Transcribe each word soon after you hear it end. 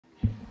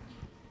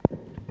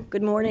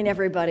Good morning,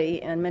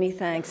 everybody, and many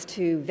thanks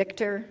to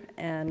Victor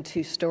and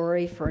to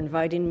Story for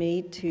inviting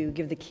me to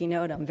give the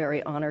keynote. I'm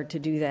very honored to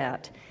do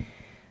that.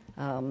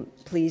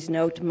 Please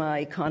note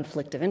my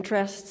conflict of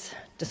interests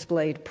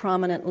displayed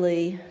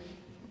prominently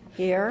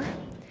here,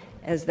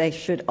 as they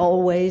should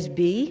always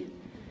be.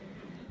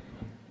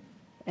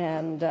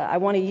 And I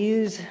want to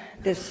use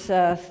this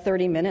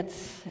 30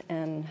 minutes,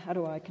 and how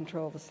do I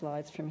control the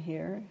slides from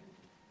here?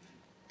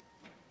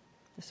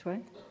 This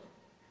way?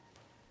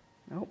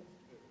 Nope.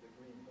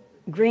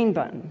 Green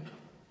button.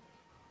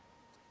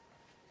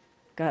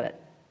 Got it.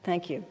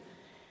 Thank you.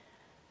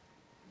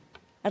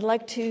 I'd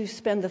like to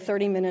spend the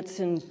 30 minutes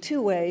in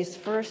two ways.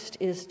 First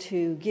is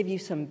to give you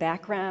some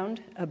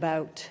background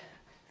about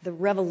the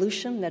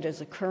revolution that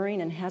is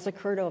occurring and has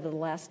occurred over the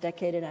last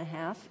decade and a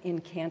half in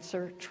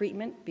cancer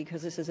treatment,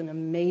 because this is an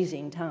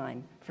amazing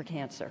time for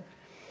cancer.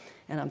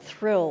 And I'm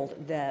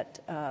thrilled that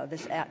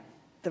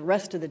the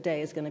rest of the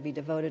day is going to be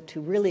devoted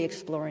to really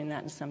exploring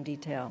that in some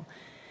detail.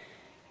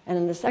 And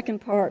in the second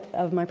part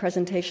of my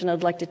presentation,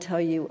 I'd like to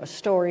tell you a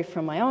story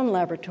from my own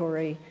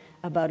laboratory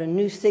about a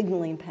new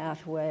signaling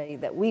pathway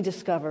that we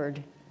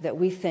discovered that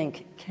we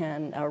think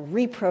can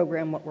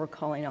reprogram what we're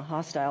calling a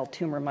hostile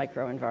tumor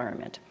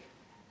microenvironment.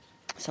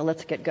 So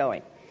let's get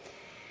going.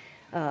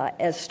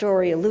 As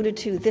Story alluded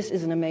to, this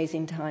is an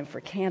amazing time for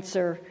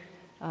cancer.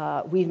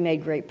 We've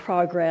made great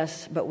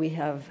progress, but we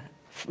have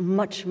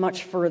much,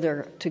 much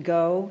further to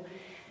go.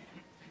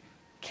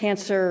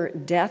 Cancer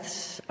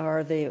deaths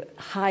are the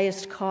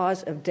highest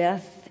cause of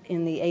death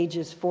in the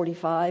ages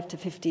 45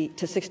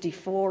 to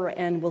 64,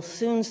 and will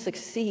soon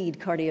succeed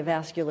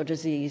cardiovascular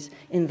disease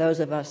in those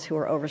of us who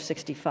are over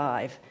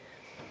 65.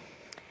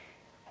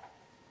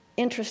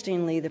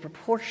 Interestingly, the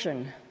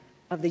proportion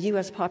of the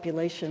U.S.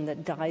 population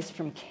that dies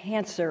from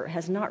cancer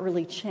has not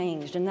really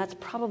changed, and that's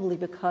probably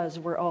because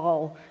we're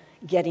all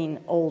getting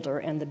older,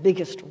 and the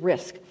biggest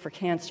risk for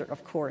cancer,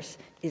 of course,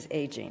 is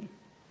aging.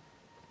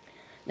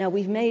 Now,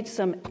 we've made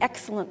some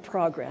excellent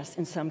progress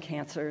in some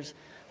cancers,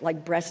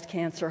 like breast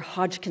cancer,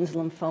 Hodgkin's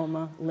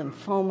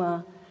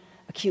lymphoma,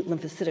 acute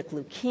lymphocytic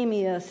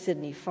leukemia.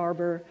 Sidney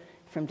Farber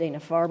from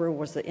Dana-Farber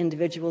was the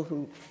individual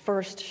who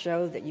first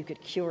showed that you could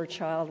cure a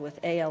child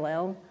with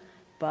ALL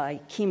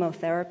by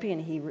chemotherapy,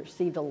 and he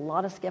received a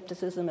lot of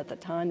skepticism at the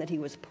time that he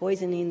was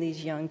poisoning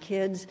these young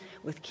kids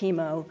with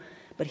chemo,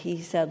 but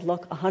he said,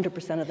 look,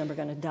 100% of them are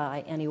going to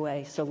die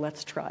anyway, so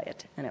let's try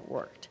it, and it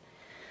worked.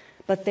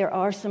 But there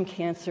are some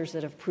cancers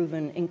that have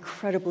proven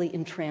incredibly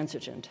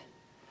intransigent,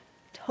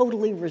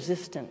 totally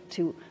resistant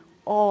to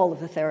all of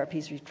the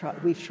therapies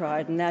we've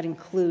tried, and that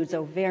includes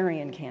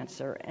ovarian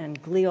cancer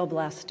and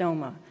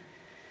glioblastoma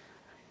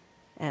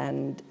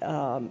and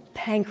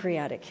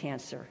pancreatic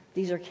cancer.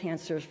 These are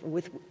cancers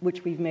with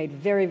which we've made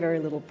very, very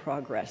little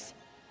progress.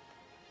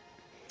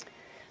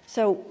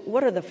 So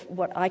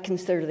what I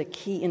consider the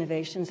key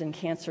innovations in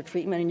cancer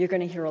treatment, and you're going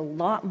to hear a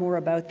lot more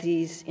about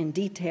these in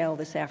detail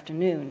this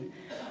afternoon.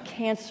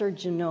 Cancer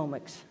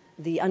genomics,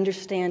 the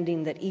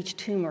understanding that each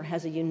tumor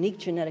has a unique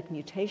genetic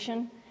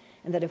mutation,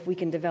 and that if we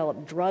can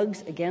develop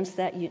drugs against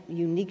that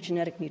unique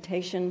genetic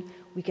mutation,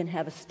 we can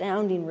have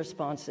astounding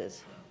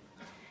responses.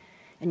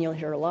 And you'll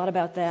hear a lot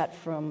about that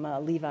from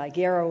Levi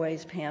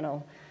Garraway's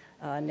panel.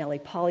 Nellie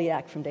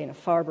Polyak from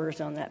Dana-Farber is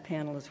on that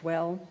panel as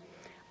well.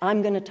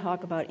 I'm going to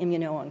talk about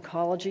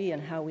immuno-oncology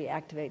and how we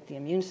activate the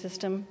immune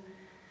system.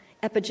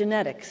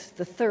 Epigenetics,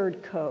 the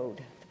third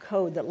code, the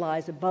code that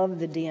lies above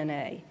the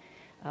DNA.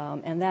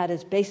 And that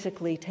is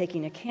basically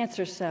taking a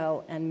cancer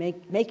cell and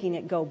making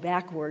it go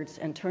backwards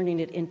and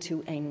turning it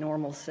into a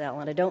normal cell.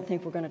 And I don't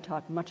think we're going to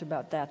talk much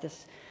about that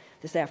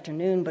this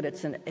afternoon, but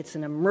it's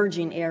an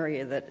emerging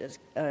area that has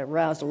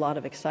aroused a lot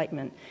of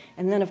excitement.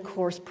 And then, of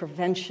course,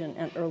 prevention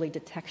and early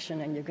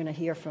detection, and you're going to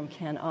hear from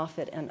Ken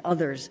Offit and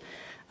others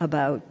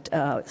about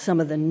some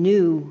of the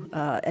new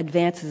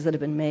advances that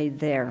have been made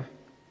there.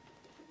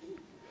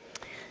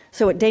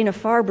 So at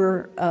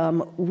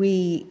Dana-Farber,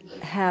 we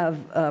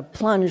have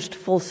plunged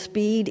full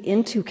speed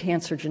into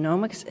cancer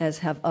genomics, as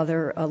have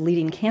other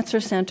leading cancer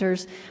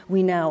centers.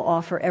 We now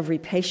offer every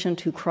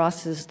patient who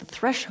crosses the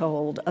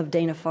threshold of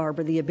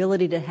Dana-Farber the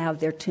ability to have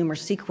their tumor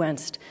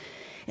sequenced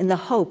in the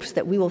hopes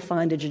that we will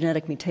find a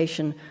genetic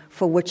mutation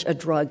for which a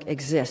drug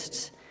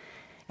exists.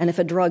 And if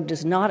a drug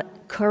is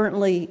not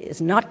currently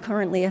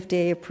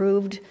FDA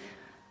approved,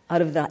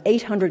 out of the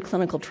 800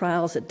 clinical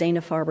trials that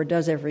Dana-Farber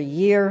does every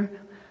year,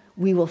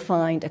 we will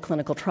find a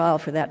clinical trial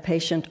for that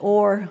patient,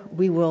 or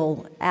we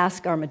will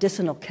ask our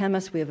medicinal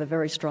chemists, we have a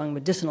very strong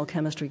medicinal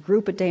chemistry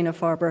group at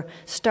Dana-Farber,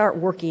 start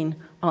working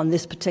on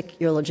this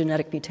particular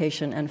genetic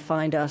mutation and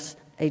find us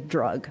a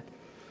drug.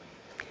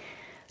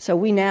 So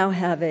we now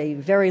have a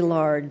very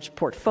large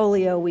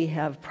portfolio. We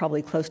have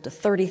probably close to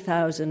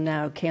 30,000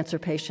 now cancer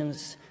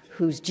patients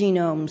whose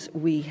genomes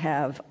we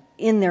have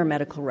in their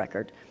medical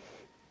record.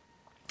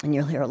 And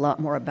you'll hear a lot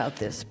more about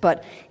this.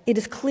 But it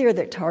is clear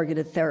that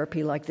targeted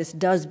therapy like this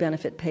does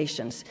benefit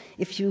patients.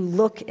 If you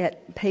look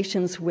at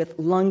patients with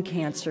lung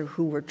cancer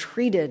who were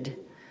treated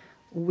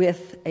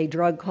with a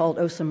drug called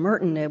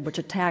osimertinib, which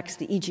attacks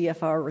the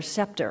EGFR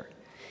receptor,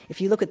 If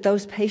you look at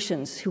those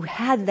patients who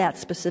had that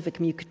specific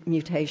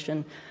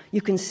mutation, you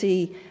can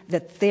see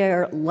that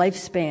their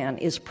lifespan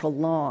is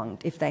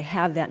prolonged if they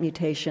have that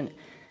mutation.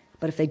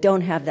 But if they don't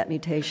have that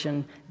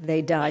mutation,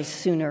 they die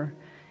sooner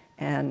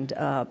and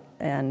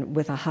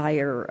with a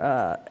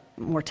higher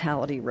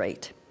mortality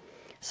rate.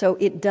 So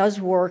it does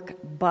work,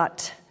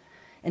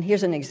 and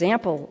here's an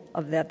example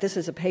of that. This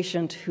is a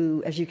patient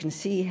who, as you can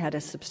see, had a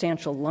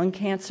substantial lung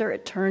cancer.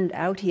 It turned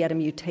out he had a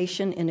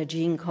mutation in a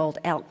gene called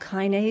ALK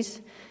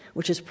kinase,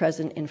 which is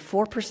present in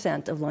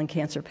 4% of lung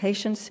cancer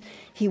patients.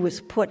 He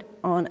was put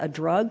on a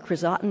drug,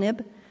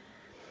 crizotinib,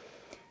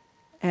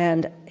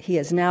 and he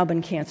has now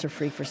been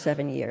cancer-free for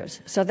 7 years.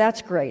 So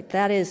that's great.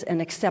 That is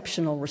an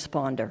exceptional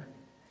responder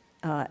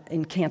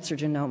in cancer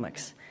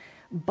genomics.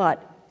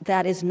 But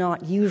that is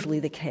not usually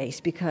the case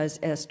because,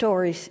 as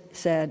Tori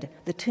said,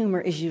 the tumor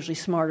is usually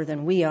smarter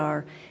than we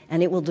are,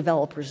 and it will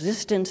develop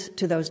resistance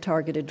to those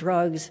targeted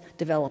drugs,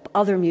 develop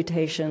other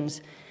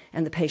mutations,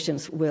 and the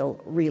patients will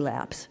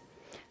relapse.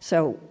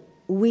 So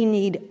we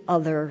need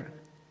other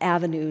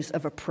avenues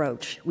of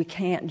approach. We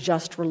can't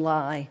just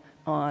rely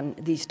on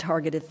these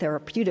targeted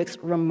therapeutics,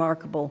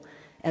 remarkable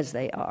as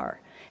they are.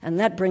 And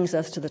that brings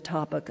us to the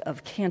topic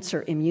of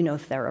cancer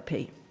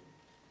immunotherapy.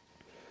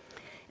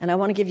 And I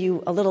want to give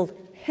you a little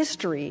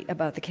history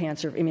about the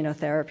cancer of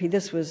immunotherapy.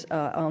 This was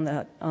on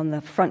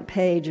the front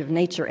page of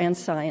Nature and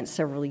Science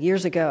several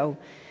years ago,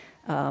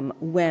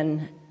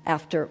 when,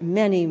 after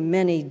many,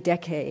 many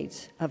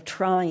decades of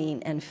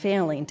trying and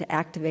failing to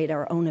activate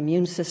our own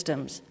immune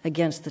systems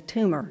against the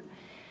tumor,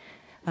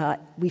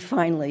 we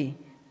finally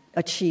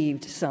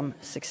achieved some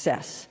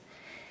success.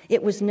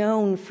 It was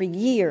known for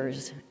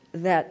years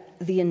that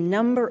the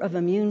number of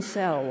immune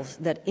cells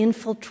that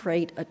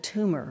infiltrate a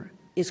tumor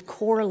is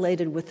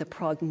correlated with the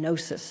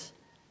prognosis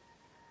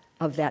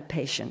of that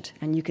patient.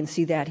 And you can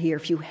see that here.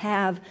 If you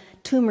have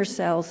tumor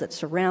cells that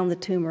surround the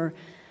tumor,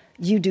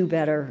 you do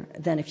better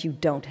than if you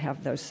don't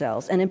have those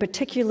cells. And in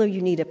particular,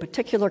 you need a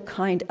particular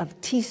kind of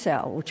T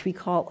cell, which we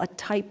call a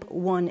type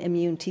 1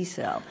 immune T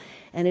cell.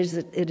 And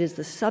it is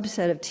the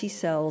subset of T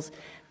cells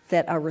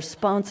that are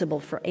responsible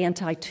for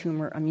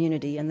anti-tumor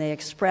immunity, and they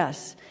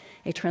express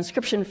a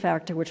transcription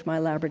factor which my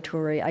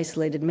laboratory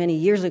isolated many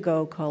years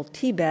ago called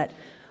TBET,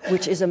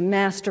 which is a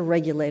master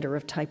regulator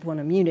of type 1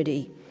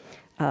 immunity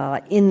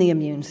in the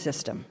immune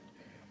system.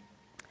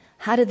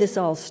 How did this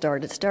all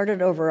start? It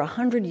started over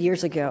 100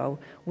 years ago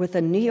with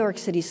a New York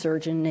City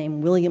surgeon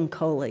named William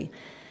Coley.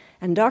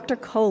 And Dr.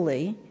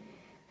 Coley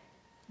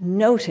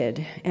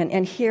noted,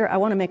 and here I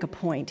want to make a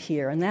point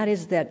here, and that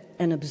is that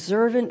an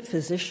observant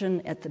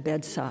physician at the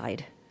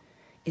bedside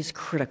is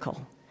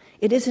critical.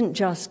 It isn't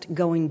just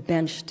going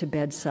bench to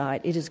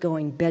bedside, it is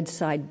going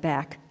bedside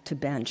back to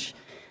bench.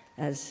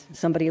 As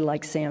somebody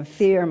like Sam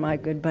Thier, my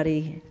good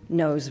buddy,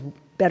 knows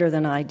better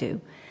than I do.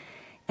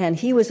 And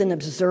he was an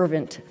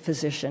observant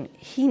physician.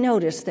 He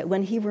noticed that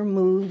when he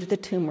removed the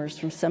tumors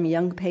from some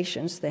young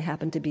patients, they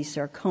happened to be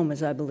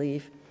sarcomas, I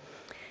believe,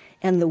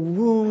 and the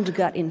wound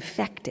got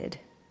infected,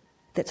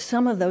 that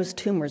some of those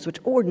tumors,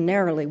 which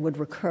ordinarily would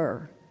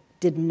recur,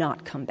 did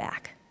not come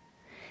back.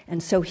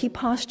 And so he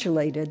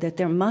postulated that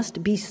there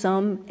must be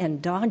some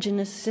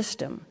endogenous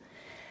system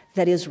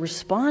that is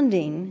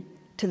responding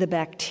to the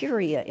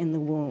bacteria in the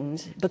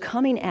wounds,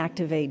 becoming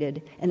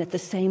activated, and at the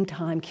same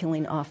time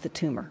killing off the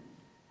tumor.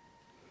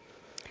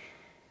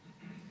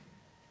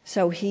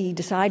 So he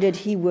decided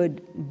he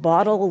would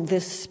bottle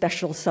this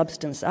special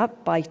substance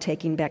up by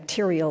taking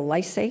bacterial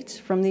lysates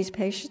from these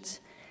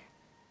patients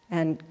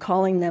and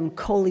calling them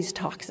Coley's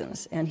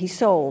toxins. And he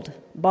sold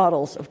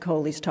bottles of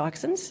Coley's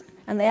toxins,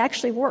 and they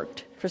actually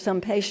worked for some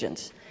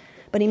patients.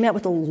 But he met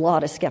with a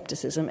lot of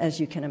skepticism, as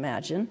you can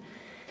imagine.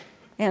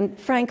 And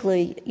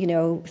frankly,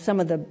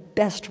 some of the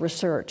best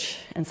research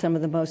and some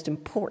of the most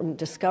important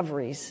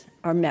discoveries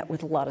are met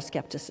with a lot of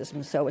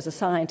skepticism. So as a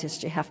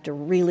scientist, you have to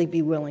really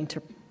be willing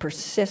to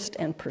persist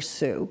and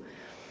pursue.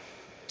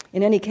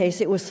 In any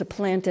case, it was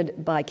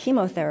supplanted by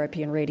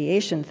chemotherapy and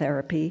radiation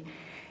therapy.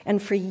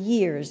 And for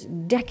years,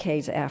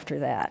 decades after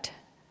that,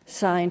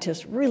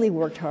 scientists really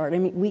worked hard. I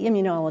mean, we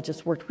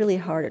immunologists worked really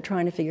hard at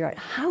trying to figure out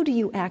how do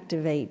you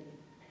activate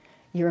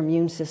your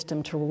immune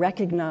system to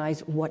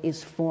recognize what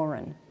is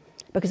foreign.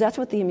 Because that's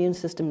what the immune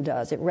system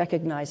does. It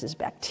recognizes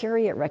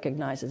bacteria, it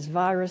recognizes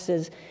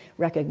viruses,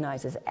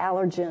 recognizes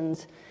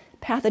allergens,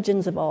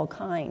 pathogens of all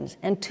kinds.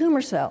 And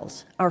tumor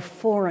cells are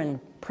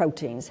foreign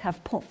proteins, have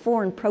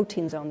foreign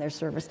proteins on their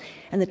surface,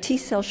 and the T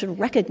cell should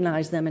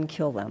recognize them and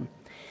kill them.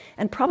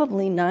 And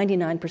probably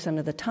 99%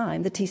 of the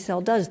time, the T cell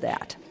does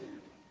that.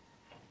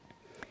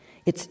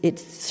 It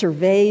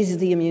surveys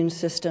the immune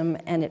system,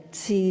 and it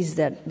sees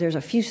that there's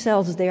a few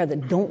cells there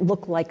that don't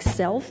look like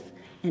self,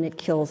 and it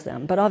kills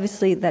them. But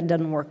obviously, that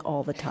doesn't work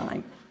all the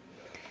time.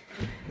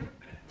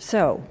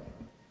 So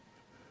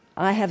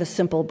I have a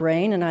simple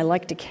brain, and I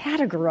like to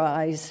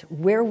categorize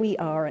where we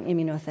are in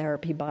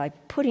immunotherapy by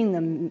putting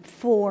the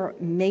 4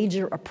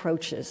 major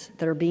approaches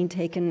that are being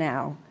taken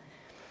now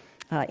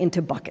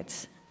into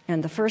buckets.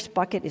 And the first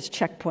bucket is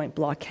checkpoint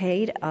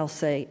blockade. I'll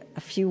say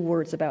a few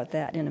words about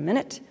that in a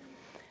minute.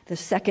 The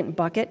second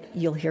bucket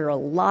you'll hear a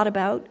lot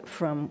about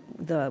from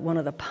one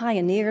of the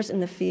pioneers in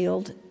the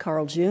field,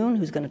 Carl June,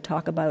 who's going to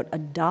talk about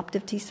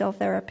adoptive T-cell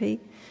therapy.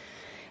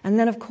 And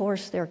then, of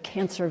course, there are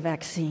cancer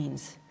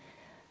vaccines.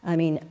 I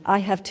mean, I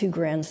have 2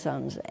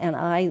 grandsons, and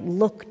I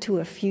look to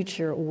a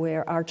future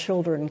where our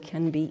children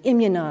can be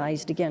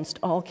immunized against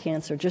all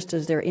cancer, just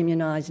as they're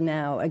immunized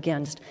now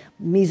against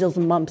measles,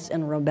 mumps,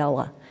 and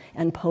rubella,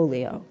 and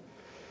polio.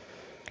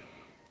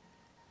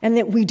 And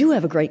that we do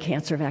have a great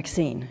cancer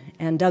vaccine,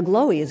 and Doug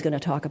Lowy is going to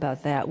talk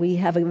about that. We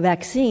have a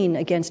vaccine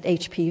against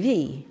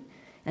HPV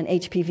and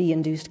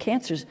HPV-induced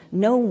cancers.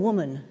 No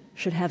woman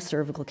should have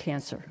cervical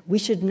cancer. We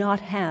should not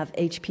have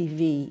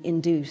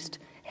HPV-induced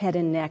head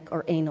and neck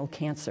or anal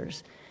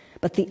cancers.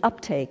 But the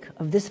uptake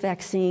of this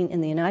vaccine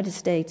in the United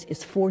States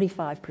is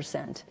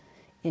 45%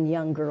 in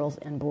young girls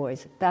and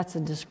boys. That's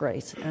a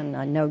disgrace, and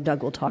I know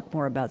Doug will talk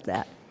more about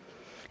that.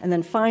 And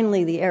then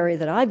finally, the area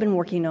that I've been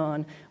working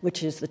on,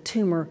 which is the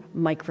tumor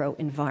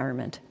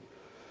microenvironment.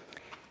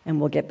 And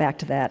we'll get back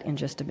to that in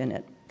just a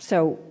minute.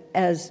 So,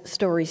 as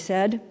Story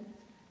said,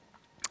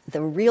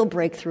 the real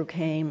breakthrough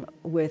came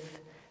with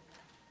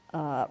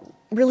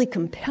really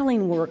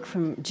compelling work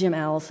from Jim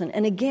Allison,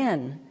 and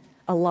again,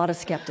 a lot of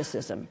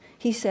skepticism.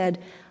 He said,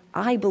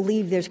 I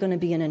believe there's going to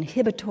be an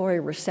inhibitory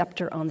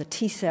receptor on the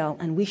T cell,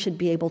 and we should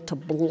be able to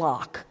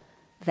block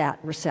that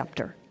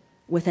receptor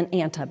with an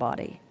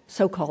antibody,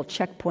 so-called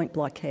checkpoint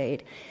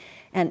blockade.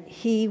 And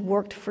he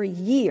worked for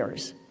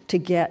years to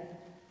get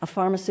a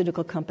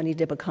pharmaceutical company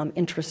to become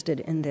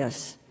interested in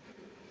this.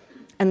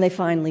 And they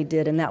finally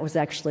did, and that was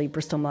actually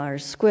Bristol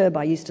Myers Squibb.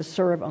 I used to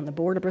serve on the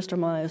board of Bristol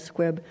Myers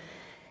Squibb,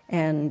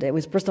 and it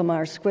was Bristol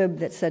Myers Squibb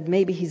that said,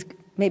 maybe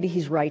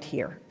he's right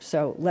here,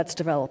 so let's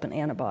develop an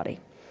antibody.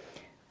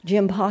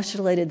 Jim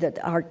postulated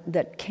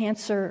that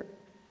cancer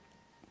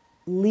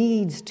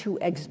leads to,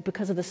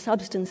 because of the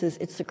substances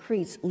it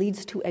secretes,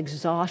 leads to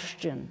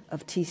exhaustion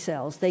of T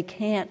cells. They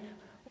can't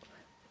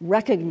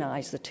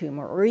recognize the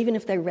tumor, or even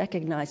if they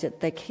recognize it,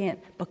 they can't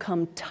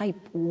become type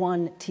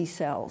 1 T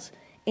cells,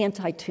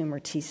 anti-tumor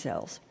T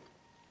cells.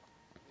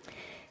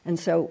 And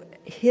so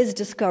his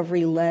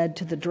discovery led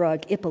to the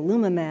drug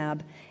ipilimumab,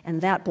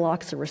 and that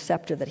blocks a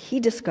receptor that he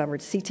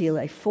discovered,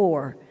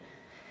 CTLA-4.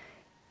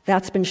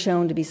 That's been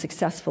shown to be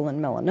successful in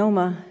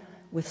melanoma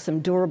with some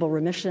durable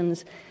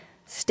remissions.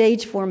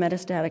 Stage 4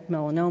 metastatic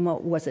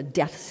melanoma was a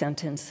death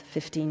sentence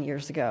 15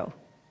 years ago.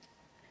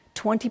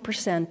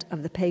 20%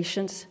 of the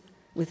patients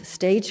with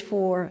stage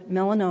 4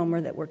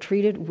 melanoma that were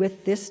treated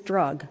with this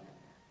drug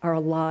are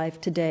alive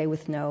today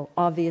with no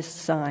obvious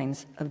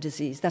signs of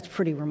disease. That's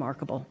pretty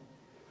remarkable.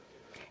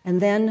 And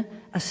then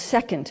a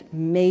second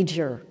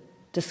major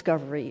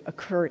discovery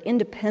occurred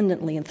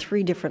independently in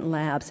 3 different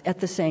labs at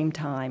the same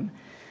time.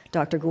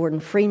 Dr. Gordon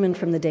Freeman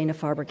from the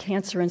Dana-Farber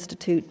Cancer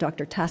Institute,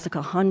 Dr.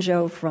 Tasuka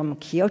Honjo from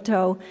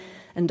Kyoto,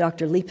 and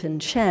Dr. Lipin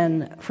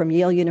Chen from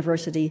Yale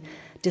University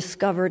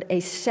discovered a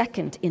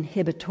second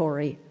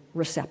inhibitory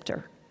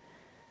receptor,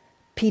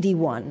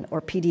 PD-1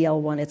 or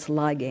PD-L1, its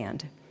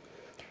ligand.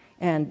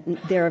 And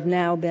there have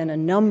now been a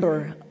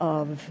number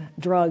of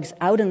drugs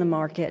out in the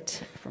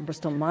market from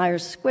Bristol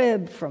Myers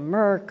Squibb, from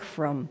Merck,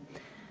 from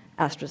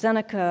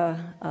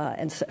AstraZeneca,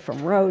 and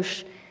from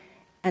Roche,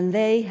 and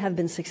they have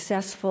been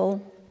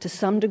successful to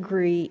some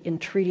degree in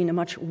treating a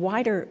much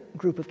wider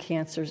group of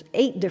cancers.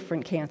 8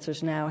 different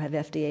cancers now have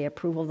FDA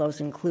approval.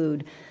 Those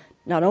include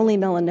not only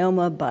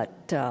melanoma,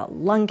 but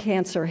lung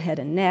cancer, head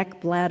and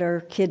neck,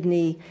 bladder,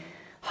 kidney,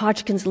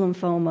 Hodgkin's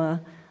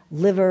lymphoma,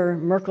 liver,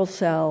 Merkel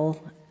cell,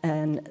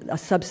 and a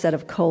subset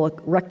of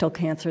colorectal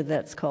cancer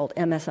that's called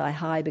MSI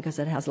high because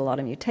it has a lot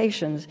of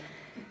mutations,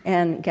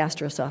 and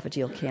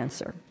gastroesophageal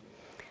cancer.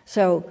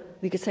 So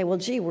we could say, well,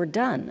 gee, we're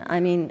done.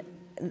 I mean,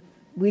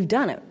 we've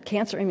done it.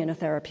 Cancer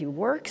immunotherapy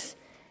works,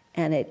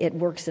 and it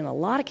works in a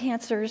lot of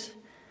cancers,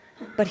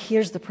 but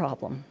here's the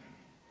problem.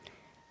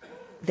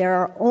 There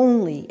are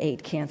only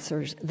 8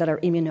 cancers that are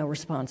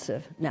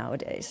immunoresponsive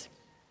nowadays.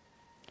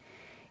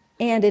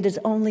 And it is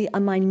only a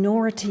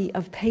minority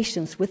of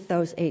patients with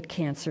those 8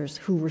 cancers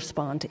who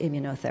respond to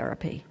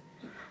immunotherapy.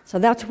 So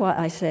that's why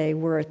I say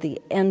we're at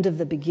the end of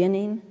the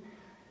beginning,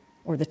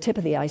 or the tip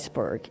of the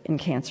iceberg in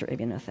cancer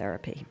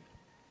immunotherapy.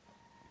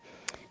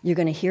 You're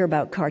going to hear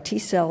about CAR T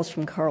cells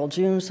from Carl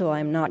June, so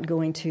I'm not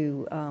going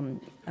to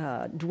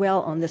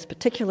dwell on this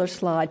particular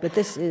slide, but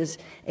this is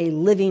a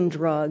living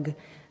drug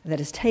that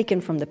is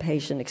taken from the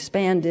patient,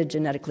 expanded,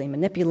 genetically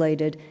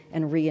manipulated,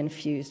 and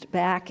reinfused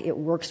back. It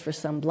works for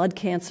some blood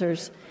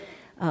cancers.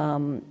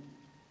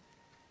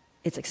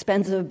 It's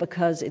expensive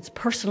because it's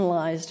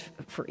personalized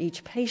for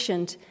each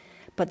patient,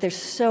 but there's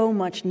so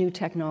much new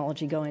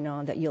technology going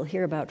on that you'll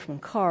hear about from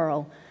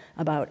Carl,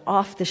 about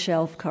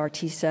off-the-shelf CAR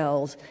T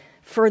cells,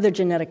 further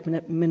genetic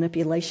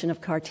manipulation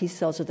of CAR T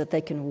cells so that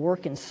they can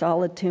work in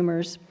solid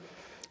tumors.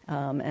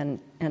 And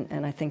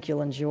I think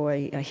you'll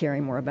enjoy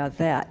hearing more about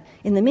that.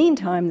 In the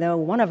meantime, though,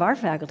 one of our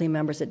faculty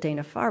members at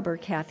Dana-Farber,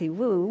 Kathy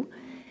Wu,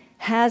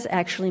 has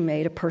actually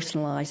made a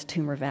personalized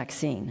tumor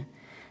vaccine.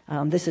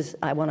 This is,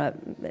 I want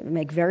to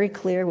make very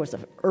clear, was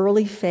an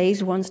early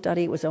phase 1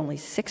 study. It was only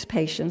 6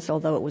 patients,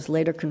 although it was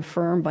later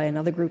confirmed by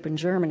another group in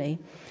Germany.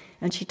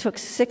 And she took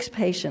 6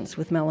 patients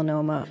with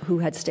melanoma who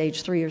had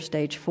stage 3 or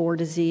stage 4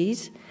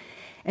 disease,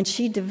 and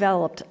she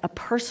developed a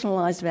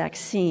personalized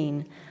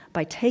vaccine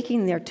by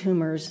taking their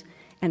tumors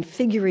and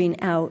figuring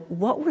out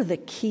what were the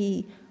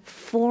key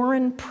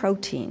foreign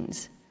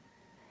proteins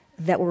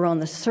that were on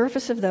the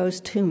surface of those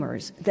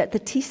tumors that the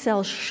T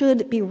cell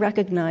should be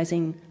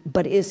recognizing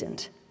but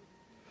isn't.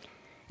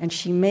 And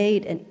she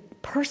made a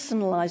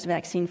personalized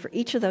vaccine for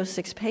each of those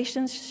 6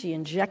 patients. She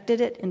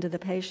injected it into the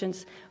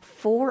patients.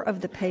 4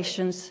 of the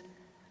patients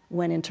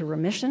went into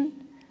remission,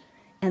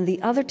 and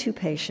the other 2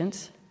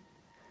 patients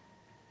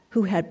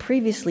who had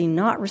previously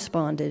not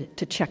responded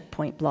to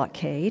checkpoint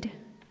blockade,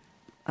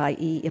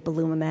 i.e.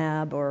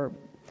 ipilimumab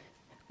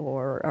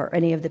or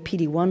any of the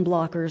PD-1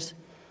 blockers,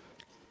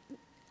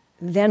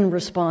 then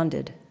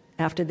responded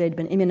after they'd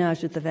been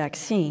immunized with the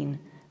vaccine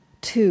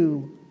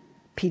to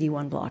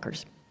PD-1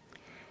 blockers.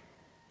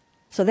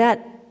 So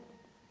that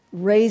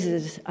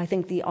raises, I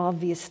think, the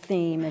obvious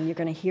theme, and you're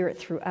going to hear it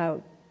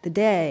throughout the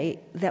day,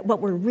 that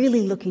what we're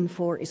really looking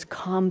for is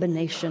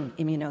combination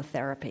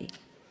immunotherapy.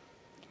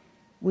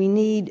 We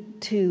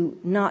need to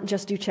not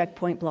just do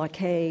checkpoint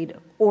blockade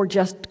or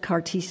just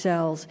CAR T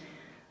cells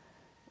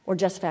or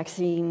just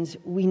vaccines.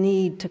 We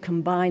need to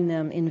combine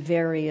them in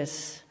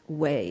various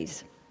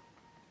ways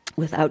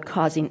without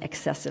causing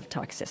excessive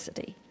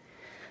toxicity.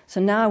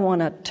 So now I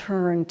want to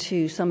turn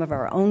to some of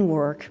our own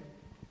work.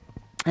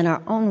 And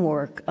our own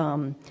work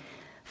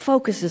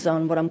focuses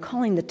on what I'm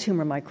calling the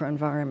tumor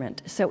microenvironment.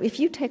 So if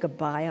you take a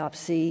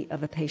biopsy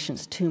of a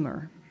patient's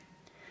tumor,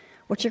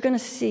 what you're going to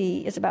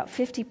see is about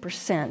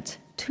 50%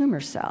 tumor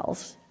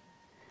cells,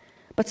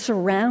 but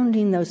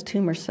surrounding those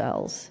tumor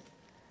cells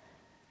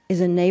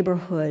is a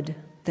neighborhood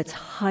that's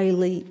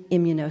highly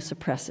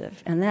immunosuppressive.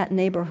 And that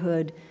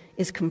neighborhood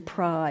is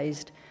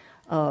comprised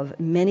of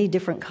many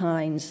different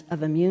kinds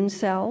of immune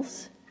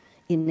cells,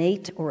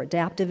 innate or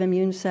adaptive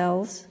immune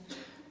cells.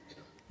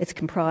 It's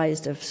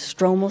comprised of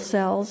stromal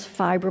cells,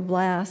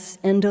 fibroblasts,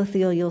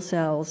 endothelial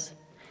cells,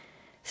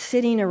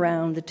 sitting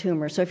around the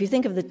tumor. So if you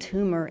think of the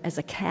tumor as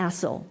a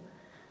castle,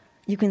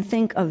 you can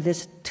think of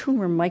this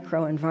tumor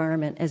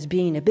microenvironment as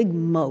being a big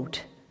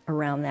moat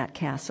around that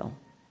castle.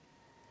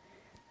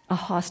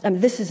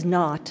 This is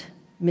not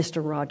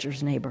Mr.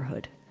 Rogers'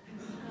 neighborhood.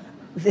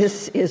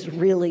 This is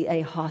really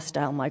a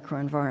hostile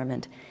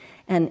microenvironment.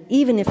 And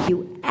even if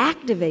you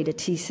activate a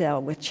T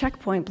cell with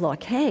checkpoint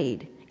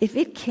blockade, if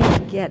it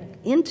can't get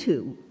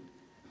into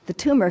the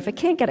tumor, if it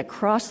can't get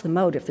across the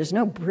moat, if there's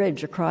no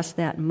bridge across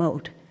that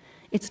moat,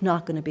 it's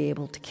not going to be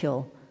able to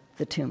kill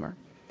the tumor.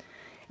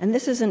 And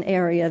this is an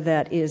area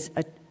that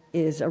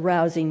is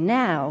arousing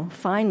now,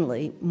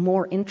 finally,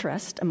 more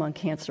interest among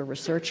cancer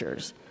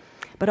researchers,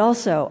 but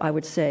also, I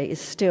would say,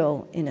 is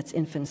still in its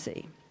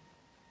infancy.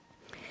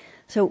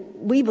 So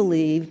we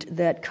believed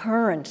that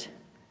current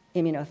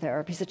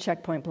immunotherapies, the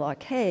checkpoint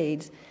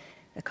blockades,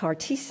 the CAR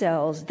T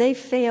cells, they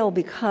fail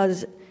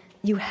because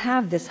you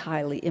have this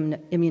highly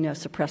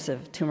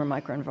immunosuppressive tumor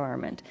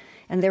microenvironment.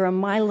 And there are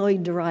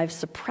myeloid-derived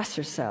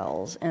suppressor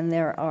cells, and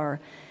there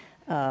are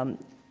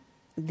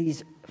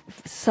these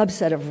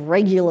subset of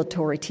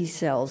regulatory T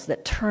cells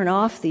that turn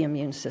off the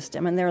immune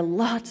system. And there are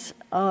lots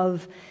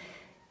of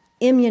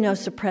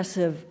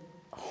immunosuppressive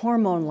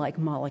hormone-like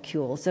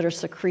molecules that are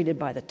secreted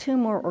by the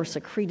tumor or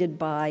secreted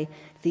by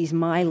these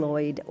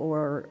myeloid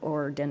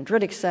or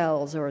dendritic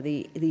cells or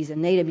these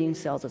innate immune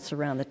cells that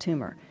surround the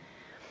tumor.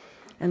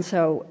 And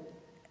so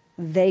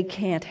they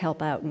can't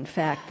help out. In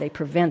fact, they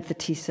prevent the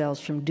T cells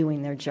from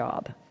doing their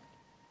job.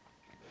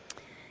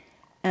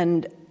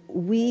 And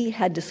we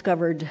had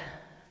discovered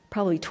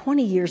probably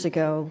 20 years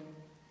ago,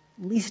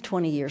 at least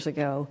 20 years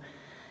ago,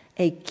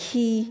 a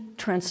key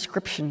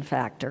transcription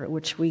factor,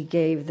 which we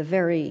gave the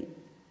very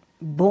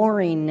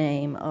boring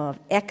name of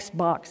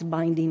X-box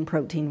binding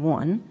protein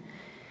 1,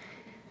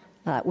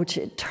 which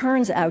it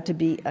turns out to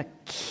be a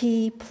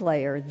key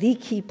player, the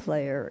key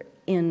player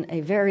in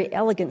a very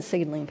elegant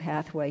signaling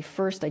pathway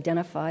first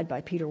identified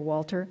by Peter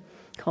Walter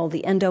called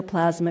the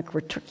endoplasmic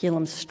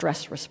reticulum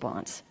stress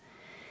response.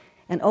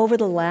 And over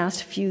the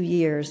last few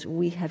years,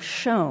 we have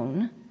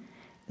shown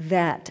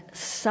that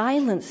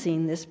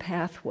silencing this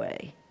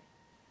pathway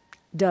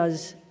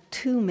does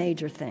 2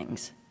 major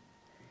things.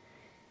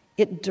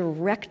 It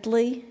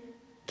directly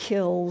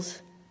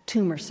kills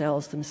tumor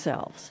cells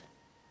themselves,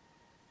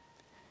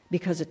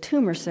 because a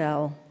tumor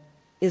cell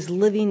is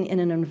living in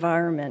an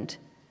environment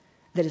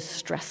that is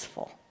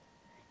stressful.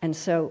 And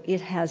so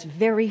it has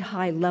very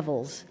high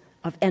levels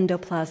of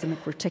endoplasmic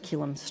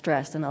reticulum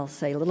stress, and I'll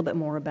say a little bit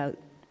more about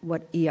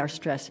what ER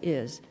stress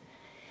is.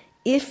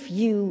 If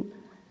you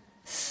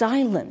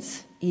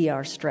silence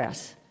ER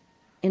stress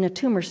in a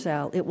tumor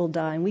cell, it will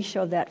die. And we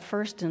showed that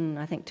first in,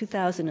 I think,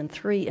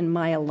 2003 in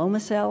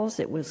myeloma cells.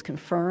 It was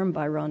confirmed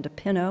by Rhonda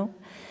Pino.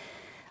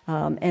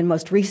 and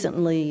most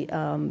recently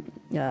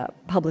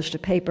published a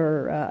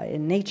paper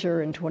in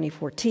Nature in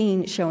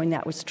 2014 showing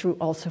that was true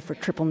also for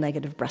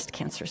triple-negative breast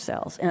cancer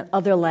cells. And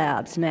other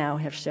labs now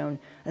have shown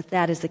that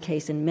that is the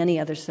case in many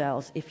other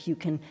cells. If you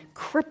can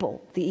cripple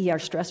the ER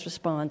stress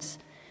response,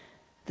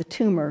 the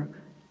tumor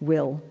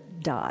will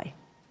die.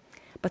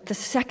 But the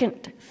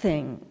second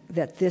thing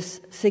that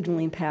this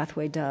signaling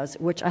pathway does,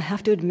 which I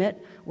have to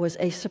admit was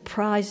a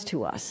surprise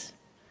to us,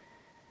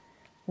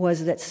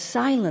 was that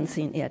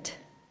silencing it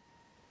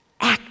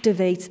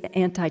activates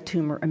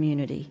anti-tumor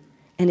immunity.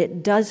 And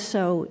it does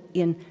so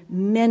in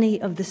many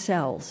of the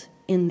cells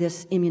in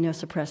this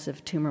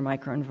immunosuppressive tumor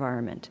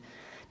microenvironment.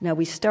 Now,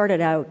 we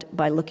started out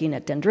by looking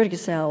at dendritic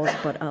cells,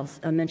 but I'll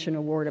mention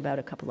a word about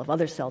a couple of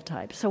other cell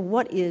types. So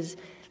what is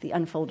the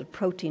unfolded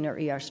protein or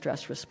ER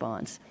stress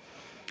response?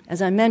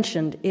 As I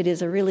mentioned, it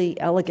is a really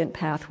elegant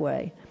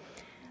pathway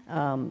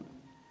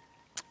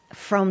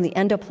from the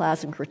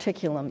endoplasmic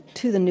reticulum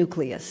to the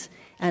nucleus.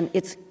 And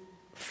its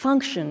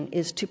function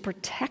is to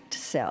protect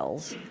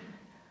cells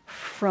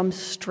from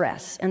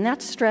stress. And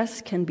that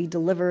stress can be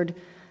delivered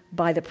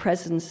by the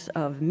presence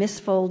of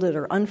misfolded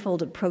or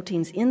unfolded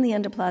proteins in the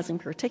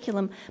endoplasmic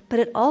reticulum, but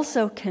it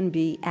also can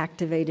be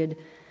activated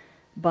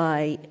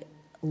by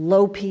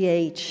low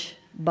pH,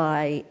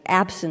 by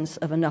absence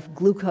of enough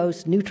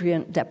glucose,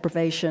 nutrient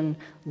deprivation,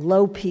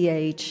 low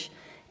pH,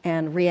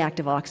 and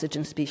reactive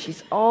oxygen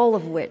species, all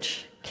of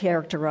which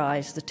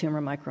characterize the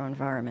tumor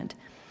microenvironment.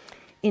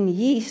 In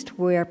yeast,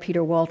 where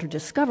Peter Walter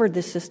discovered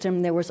this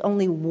system, there was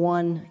only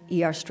one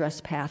ER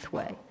stress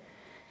pathway,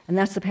 and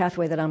that's the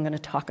pathway that I'm going to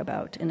talk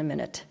about in a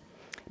minute.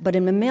 But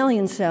in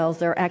mammalian cells,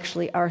 there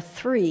actually are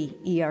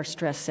 3 ER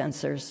stress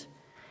sensors,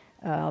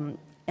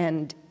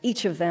 and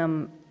each of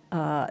them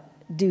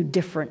do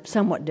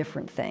somewhat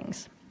different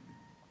things.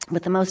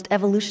 But the most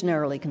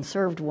evolutionarily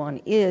conserved one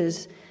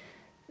is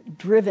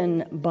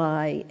driven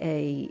by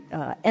an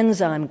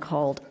enzyme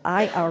called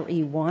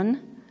IRE1,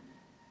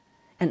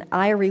 and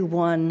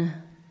IRE1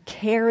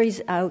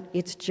 carries out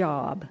its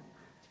job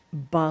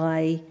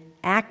by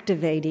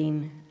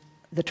activating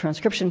the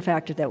transcription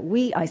factor that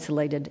we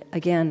isolated.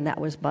 Again, that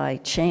was by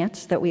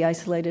chance that we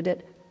isolated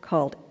it,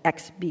 called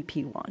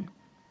XBP1.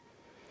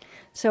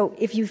 So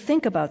if you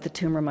think about the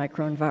tumor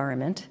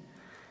microenvironment,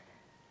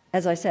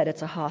 as I said,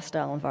 it's a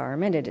hostile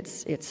environment.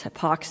 It's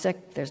hypoxic.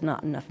 There's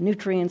not enough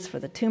nutrients for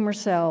the tumor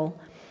cell.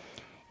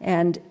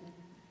 And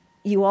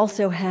you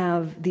also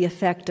have the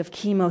effect of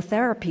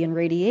chemotherapy and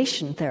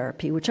radiation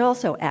therapy, which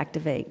also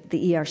activate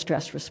the ER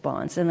stress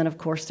response. And then, of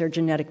course, there are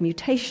genetic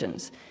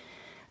mutations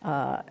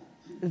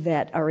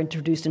that are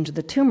introduced into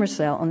the tumor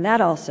cell, and that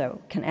also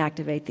can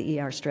activate the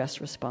ER stress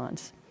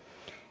response.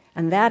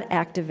 And that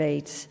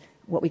activates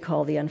what we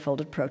call the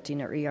unfolded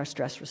protein or ER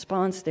stress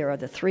response. There are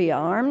the 3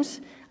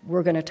 arms.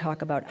 We're going to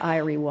talk about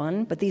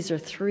IRE1, but these are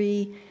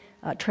 3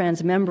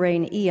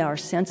 transmembrane ER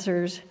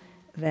sensors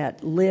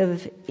that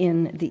live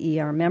in the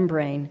ER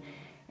membrane,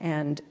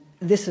 and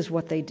this is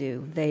what they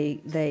do.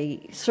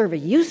 They serve a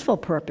useful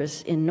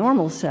purpose in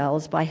normal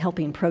cells by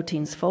helping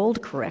proteins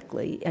fold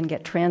correctly and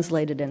get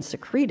translated and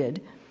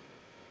secreted.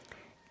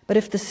 But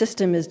if the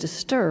system is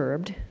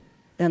disturbed,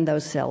 then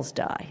those cells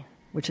die,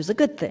 which is a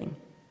good thing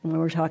when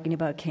we're talking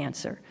about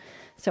cancer.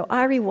 So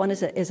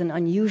IRE1 is an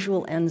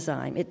unusual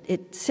enzyme.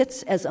 It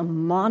sits as a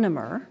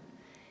monomer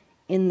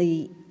in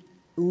the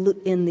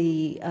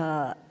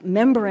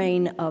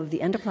membrane of the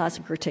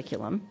endoplasmic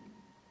reticulum.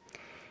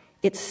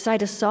 Its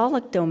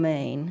cytosolic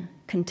domain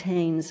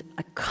contains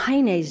a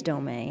kinase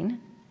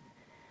domain,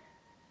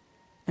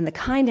 and the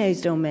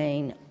kinase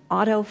domain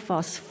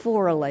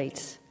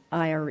autophosphorylates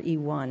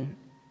IRE1,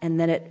 and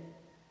then it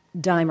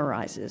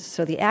dimerizes.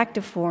 So the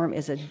active form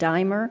is a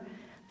dimer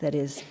that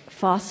is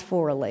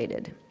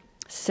phosphorylated,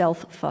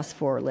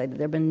 self-phosphorylated.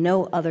 There have been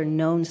no other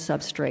known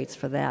substrates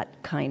for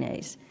that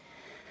kinase.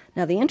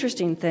 Now, the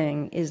interesting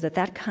thing is that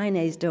that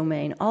kinase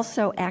domain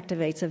also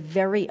activates a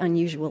very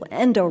unusual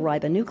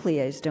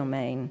endoribonuclease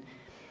domain,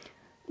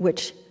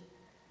 which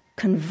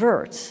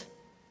converts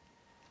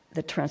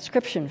the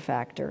transcription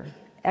factor,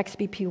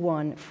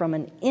 XBP1, from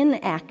an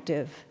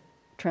inactive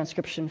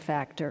transcription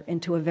factor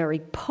into a very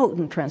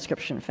potent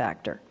transcription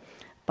factor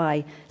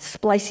by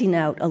splicing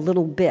out a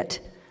little bit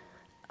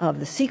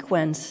of the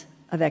sequence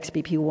of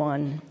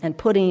XBP1 and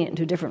putting it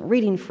into a different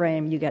reading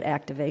frame. You get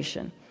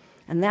activation.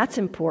 And that's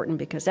important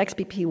because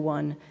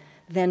XBP1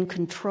 then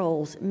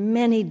controls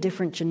many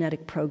different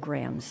genetic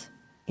programs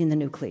in the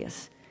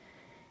nucleus.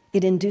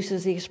 It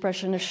induces the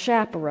expression of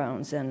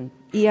chaperones and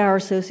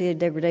ER-associated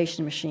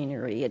degradation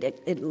machinery.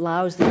 It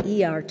allows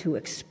the ER to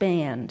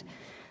expand.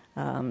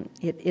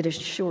 It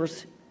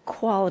assures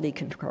quality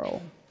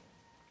control.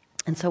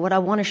 And so what I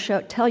want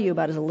to tell you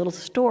about is a little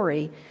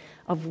story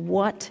of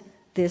what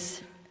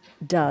this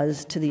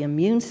does to the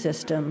immune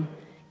system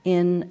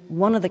in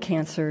one of the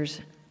cancers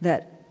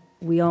that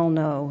we all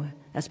know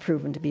has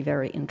proven to be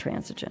very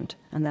intransigent,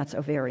 and that's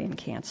ovarian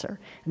cancer.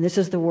 And this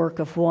is the work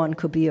of Juan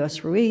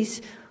Cubillos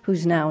Ruiz,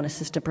 who's now an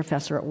assistant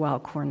professor at Weill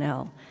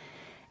Cornell.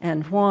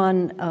 And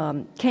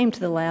Juan came to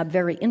the lab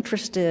very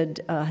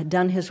interested, had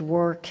done his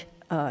work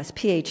his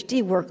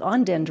PhD work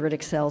on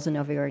dendritic cells in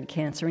ovarian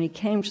cancer, and he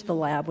came to the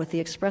lab with the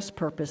express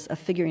purpose of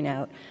figuring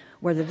out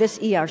whether this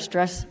ER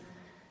stress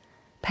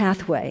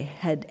pathway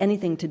had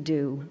anything to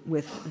do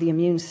with the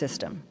immune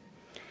system.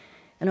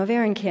 And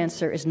ovarian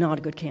cancer is not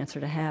a good cancer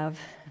to have.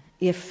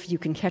 If you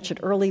can catch it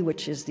early,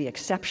 which is the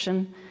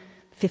exception,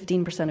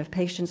 15% of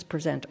patients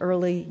present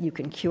early, you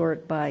can cure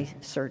it by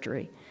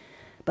surgery.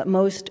 But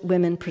most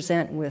women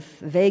present with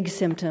vague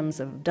symptoms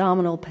of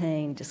abdominal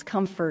pain,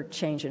 discomfort,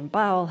 change in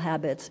bowel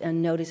habits,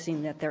 and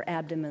noticing that their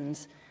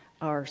abdomens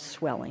are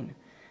swelling.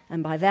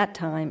 And by that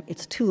time,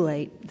 it's too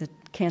late. The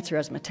cancer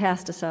has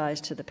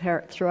metastasized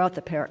to throughout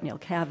the peritoneal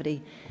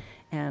cavity,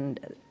 and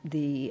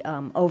the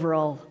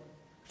overall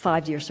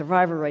 5-year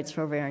survival rates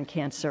for ovarian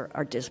cancer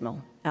are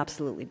dismal,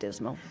 absolutely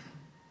dismal.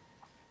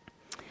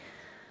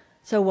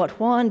 So what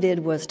Juan did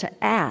was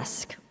to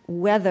ask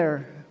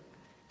whether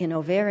in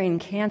ovarian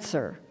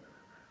cancer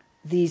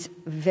these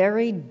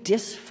very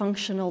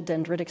dysfunctional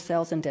dendritic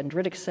cells, and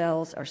dendritic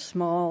cells are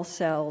small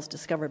cells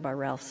discovered by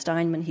Ralph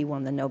Steinman. He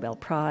won the Nobel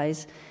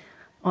Prize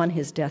on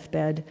his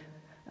deathbed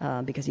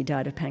because he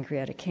died of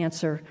pancreatic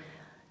cancer.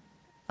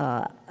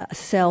 A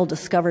cell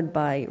discovered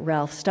by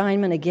Ralph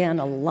Steinman, again,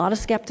 a lot of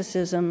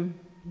skepticism.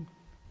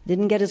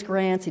 Didn't get his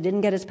grants, he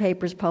didn't get his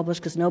papers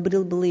published because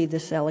nobody believed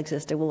this cell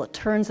existed. Well, it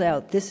turns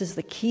out this is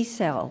the key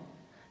cell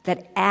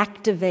that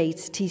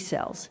activates T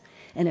cells.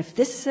 And if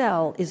this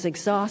cell is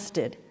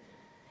exhausted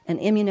and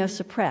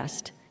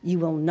immunosuppressed, you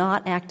will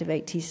not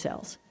activate T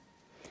cells.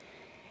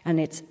 And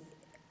it's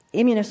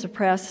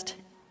immunosuppressed.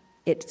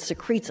 It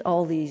secretes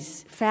all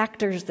these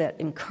factors that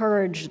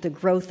encourage the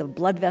growth of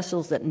blood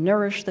vessels that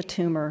nourish the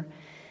tumor.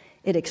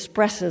 It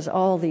expresses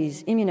all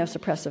these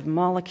immunosuppressive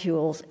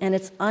molecules, and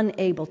it's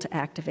unable to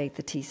activate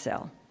the T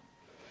cell.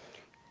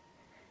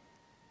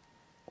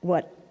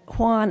 What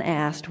Juan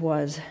asked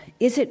was,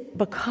 is it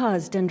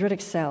because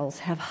dendritic cells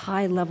have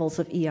high levels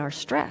of ER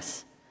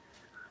stress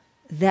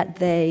that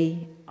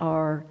they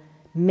are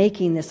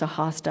making this a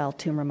hostile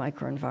tumor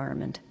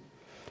microenvironment?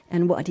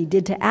 And what he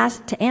did to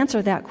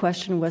answer that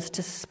question was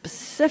to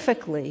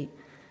specifically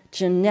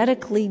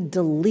genetically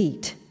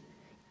delete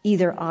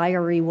either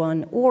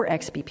IRE1 or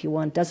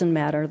XBP1, doesn't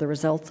matter, the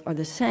results are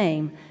the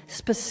same,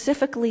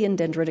 specifically in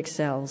dendritic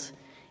cells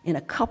in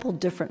a couple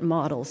different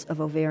models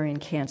of ovarian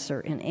cancer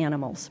in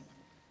animals.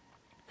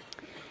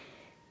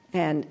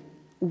 And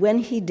when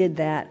he did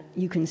that,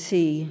 you can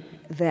see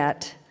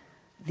that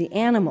the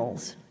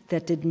animals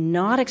that did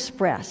not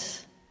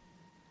express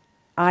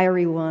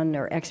IRE1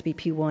 or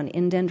XBP1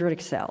 in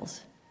dendritic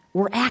cells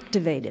were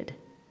activated.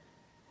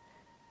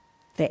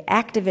 They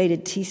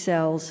activated T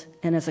cells,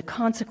 and as a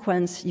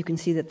consequence, you can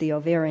see that the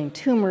ovarian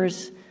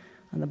tumors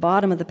on the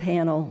bottom of the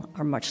panel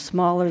are much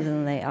smaller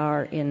than they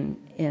are in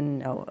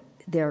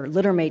their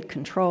littermate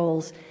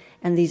controls,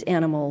 and these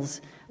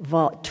animals'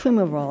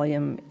 tumor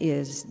volume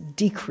is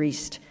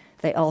decreased.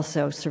 They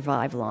also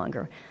survive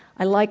longer.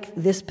 I like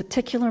this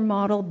particular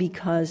model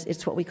because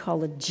it's what we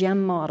call a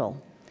GEM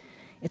model.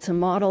 It's a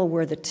model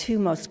where the two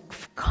most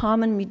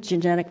common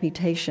genetic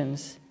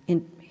mutations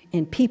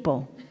in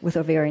people with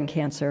ovarian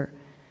cancer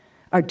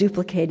are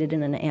duplicated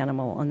in an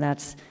animal, and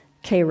that's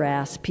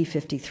KRAS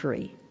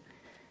P53.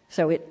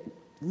 So it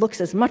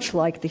looks as much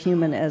like the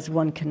human as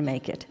one can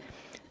make it.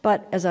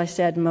 But as I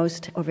said,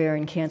 most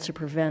ovarian cancer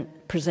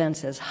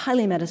presents as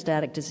highly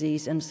metastatic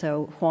disease, and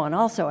so Juan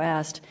also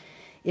asked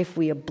if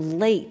we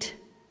ablate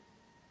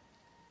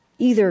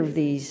either of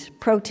these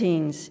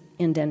proteins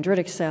in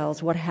dendritic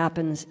cells, what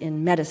happens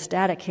in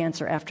metastatic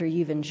cancer after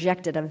you've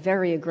injected a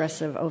very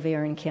aggressive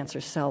ovarian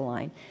cancer cell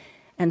line,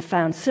 and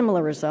found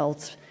similar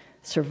results.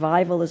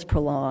 Survival is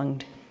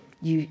prolonged.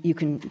 You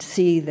can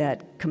see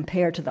that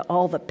compared to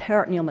all the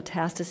peritoneal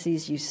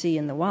metastases you see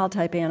in the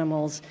wild-type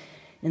animals,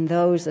 in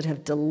those that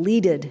have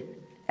deleted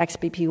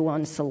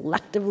XBP1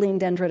 selectively in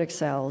dendritic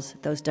cells,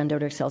 those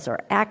dendritic cells are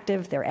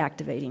active, they're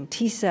activating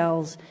T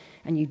cells,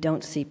 and you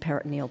don't see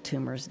peritoneal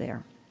tumors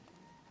there.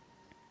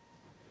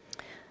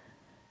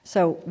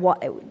 So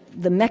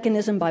the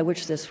mechanism by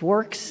which this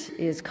works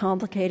is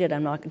complicated.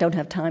 Don't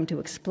have time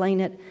to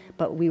explain it,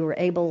 but we were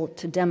able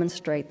to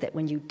demonstrate that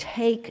when you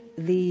take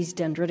these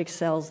dendritic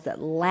cells that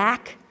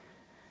lack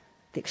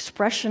the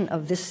expression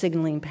of this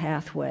signaling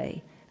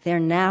pathway, they're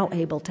now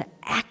able to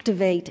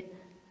activate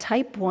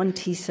type 1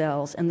 T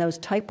cells, and those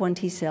type 1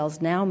 T cells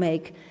now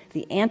make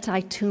the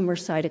anti-tumor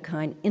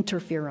cytokine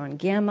interferon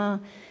gamma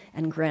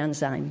and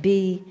granzyme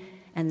B,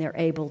 and they're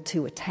able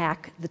to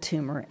attack the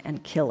tumor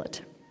and kill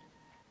it.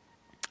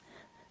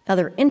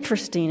 Another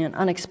interesting and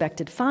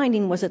unexpected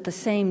finding was at the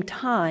same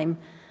time,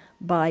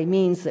 by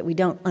means that we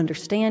don't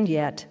understand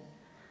yet,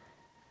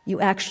 you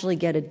actually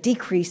get a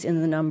decrease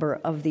in the number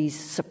of these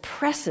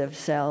suppressive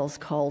cells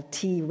called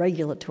T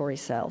regulatory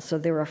cells. So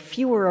there are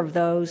fewer of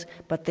those,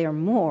 but there are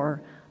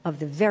more of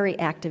the very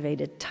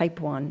activated type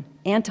 1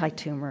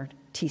 anti-tumor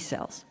T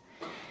cells.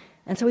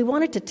 And so we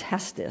wanted to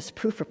test this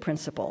proof of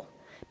principle,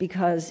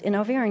 because in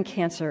ovarian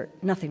cancer,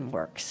 nothing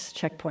works.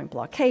 Checkpoint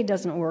blockade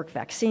doesn't work,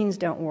 vaccines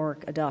don't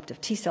work, adoptive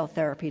T cell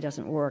therapy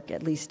doesn't work,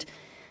 at least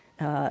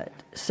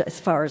So as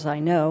far as I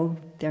know,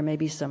 there may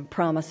be some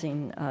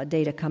promising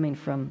data coming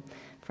from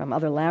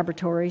other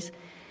laboratories,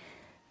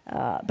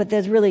 but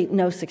there's really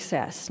no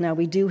success. Now,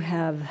 we do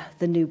have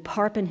the new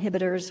PARP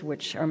inhibitors,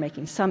 which are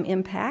making some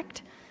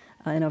impact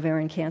in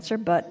ovarian cancer,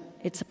 but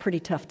it's a pretty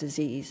tough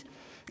disease.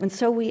 And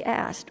so we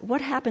asked, what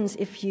happens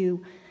if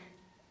you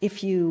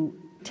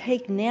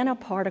take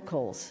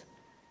nanoparticles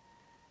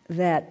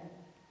that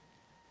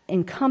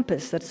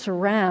encompass, that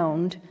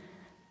surround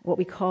what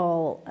we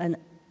call an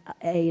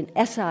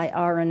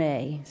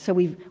siRNA? So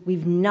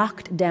we've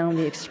knocked down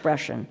the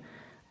expression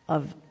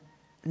of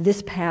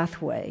this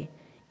pathway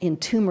in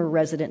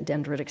tumor-resident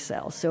dendritic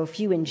cells. So if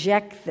you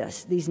inject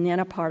these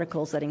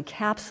nanoparticles that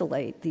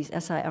encapsulate these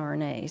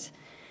siRNAs,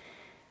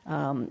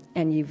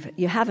 and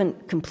you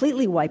haven't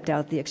completely wiped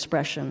out the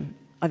expression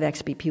of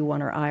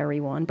XBP1 or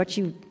IRE1, but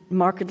you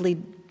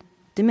markedly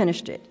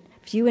diminished it.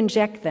 If you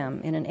inject them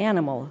in an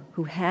animal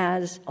who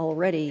has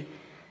already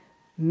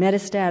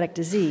metastatic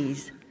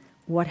disease,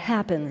 what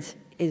happens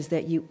is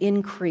that you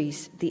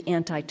increase the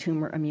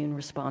anti-tumor immune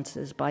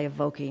responses by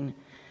evoking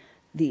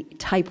the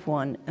type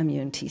 1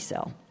 immune T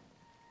cell.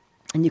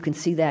 And you can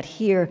see that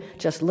here,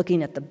 just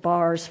looking at the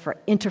bars for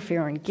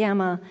interferon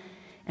gamma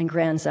and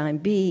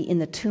granzyme B in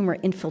the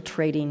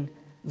tumor-infiltrating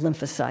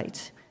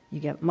lymphocytes. You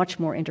get much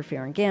more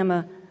interferon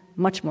gamma,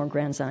 much more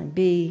granzyme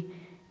B,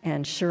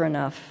 and sure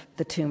enough,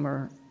 the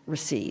tumor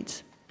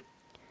recedes.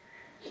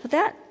 But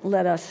that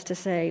led us to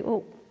say,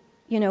 well,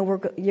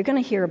 you're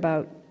going to hear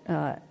about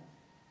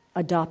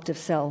adoptive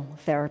cell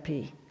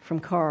therapy from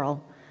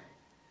Carl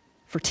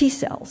for T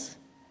cells.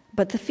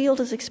 But the field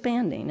is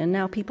expanding, and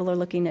now people are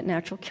looking at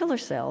natural killer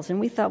cells. And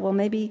we thought, well,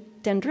 maybe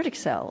dendritic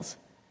cells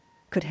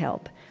could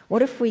help.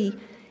 What if we,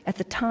 at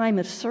the time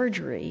of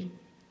surgery,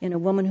 in a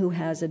woman who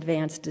has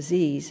advanced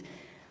disease,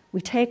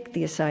 we take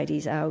the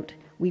ascites out,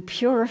 we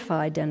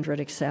purify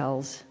dendritic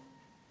cells,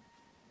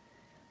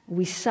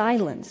 we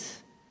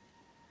silence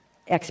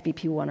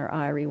XBP1 or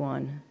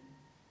IRE1,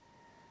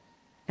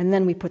 and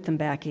then we put them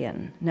back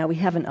in. Now, we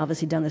haven't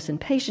obviously done this in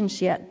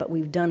patients yet, but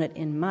we've done it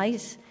in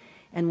mice.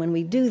 And when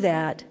we do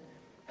that,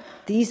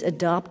 these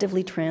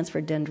adoptively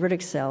transferred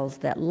dendritic cells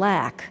that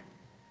lack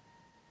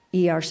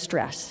ER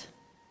stress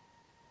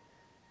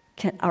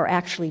are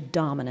actually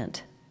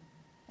dominant,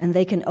 and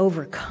they can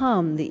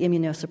overcome the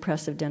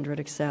immunosuppressive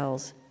dendritic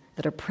cells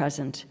that are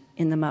present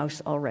in the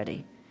mouse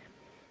already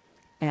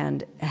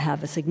and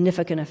have a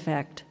significant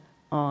effect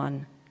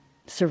on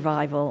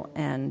survival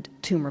and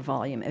tumor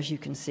volume, as you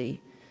can see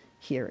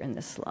here in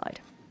this slide.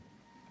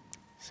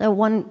 So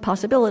one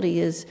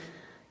possibility is,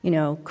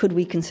 could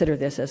we consider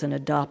this as an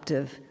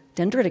adoptive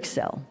dendritic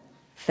cell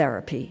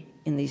therapy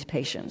in these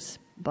patients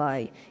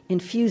by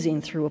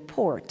infusing through a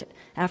port?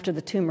 After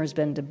the tumor has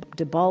been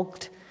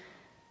debulked,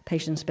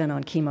 patient's been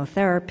on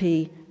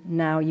chemotherapy,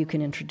 now you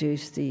can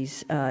introduce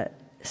these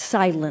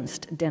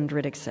silenced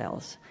dendritic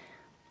cells.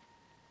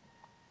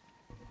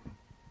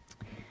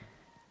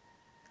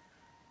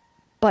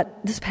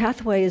 But this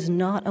pathway is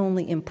not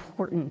only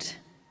important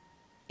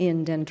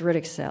in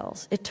dendritic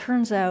cells. It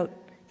turns out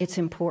it's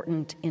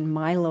important in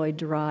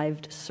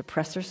myeloid-derived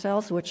suppressor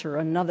cells, which are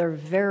another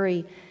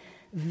very,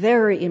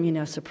 very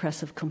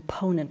immunosuppressive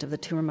component of the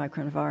tumor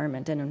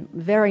microenvironment. And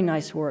very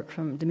nice work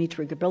from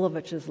Dmitry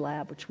Gabrilovich's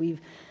lab, which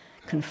we've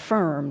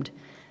confirmed.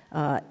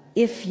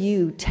 If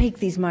you take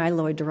these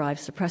myeloid-derived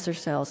suppressor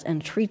cells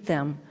and treat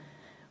them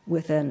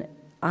with an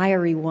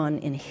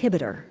IRE1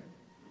 inhibitor,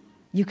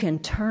 you can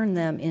turn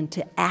them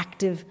into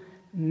active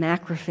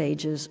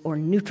macrophages or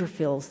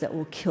neutrophils that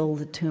will kill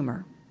the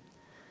tumor.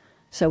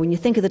 So when you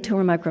think of the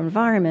tumor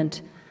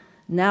microenvironment,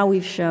 now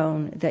we've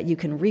shown that you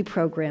can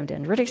reprogram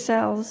dendritic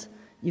cells,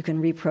 you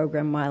can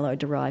reprogram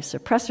myeloid-derived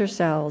suppressor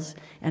cells,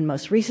 and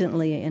most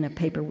recently in a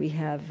paper we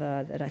have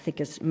that I think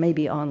is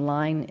maybe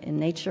online in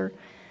Nature,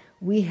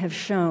 we have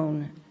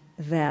shown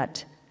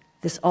that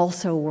this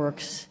also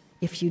works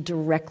if you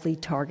directly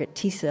target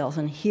T cells.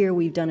 And here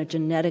we've done a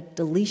genetic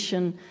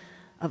deletion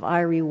of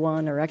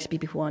IRE1 or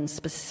XBP1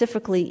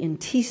 specifically in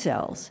T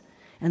cells.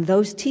 And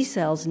those T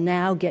cells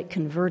now get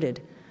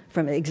converted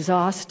from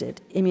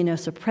exhausted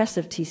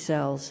immunosuppressive T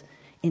cells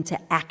into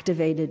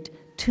activated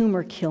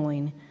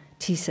tumor-killing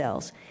T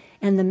cells.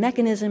 And the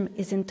mechanism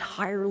is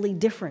entirely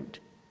different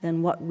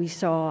than what we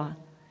saw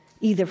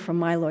either from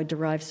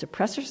myeloid-derived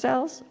suppressor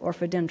cells or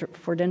for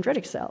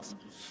dendritic cells.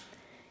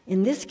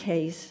 In this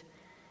case,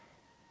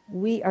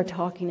 we are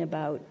talking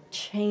about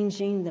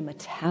changing the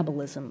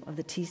metabolism of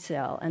the T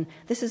cell. And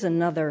this is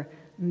another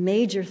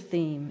major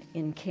theme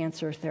in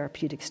cancer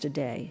therapeutics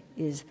today,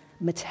 is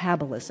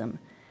metabolism.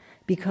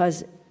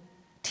 Because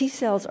T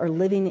cells are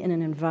living in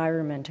an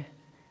environment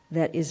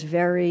that is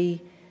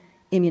very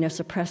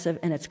immunosuppressive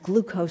and it's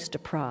glucose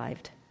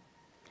deprived.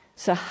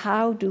 So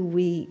how do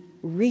we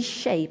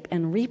reshape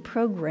and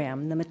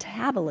reprogram the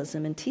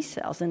metabolism in T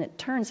cells? And it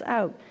turns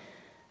out,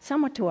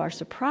 somewhat to our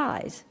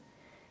surprise,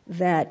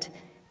 that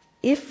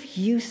if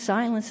you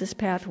silence this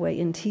pathway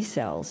in T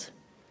cells,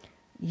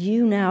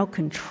 you now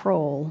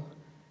control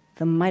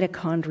the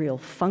mitochondrial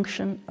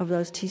function of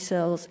those T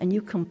cells, and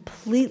you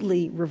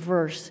completely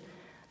reverse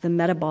the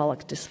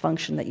metabolic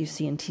dysfunction that you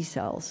see in T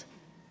cells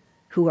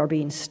who are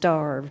being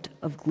starved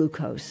of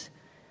glucose.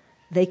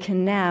 They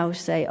can now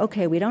say,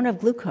 okay, we don't have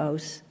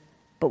glucose,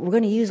 but we're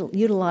going to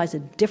utilize a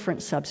different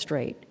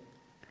substrate,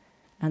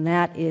 and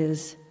that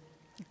is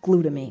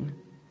glutamine.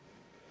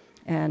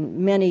 And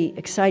many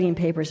exciting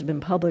papers have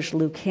been published.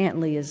 Lou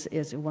Cantley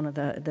is one of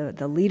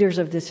the leaders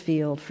of this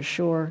field for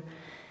sure.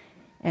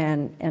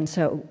 And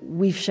so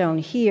we've shown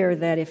here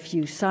that if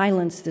you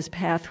silence this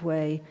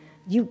pathway,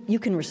 you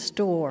can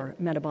restore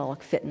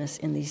metabolic fitness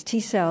in these T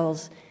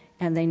cells,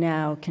 and they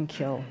now can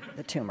kill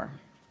the tumor.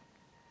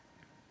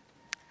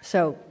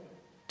 So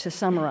to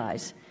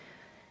summarize,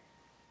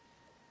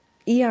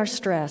 ER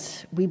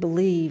stress, we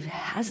believe,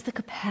 has the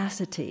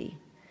capacity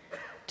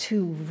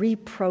to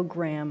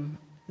reprogram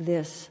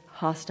this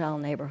hostile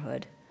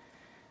neighborhood.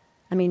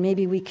 I mean,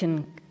 maybe we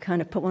can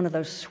kind of put one of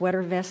those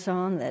sweater vests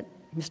on that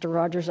Mr.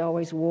 Rogers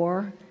always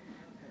wore.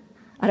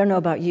 I don't know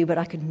about you, but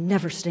I could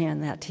never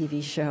stand that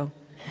TV show.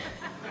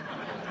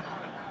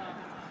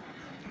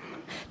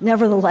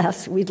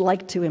 Nevertheless, we'd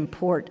like to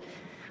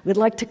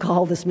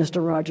call this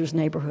Mr. Rogers'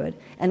 neighborhood.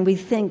 And we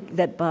think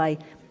that by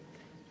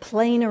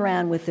playing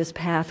around with this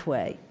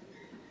pathway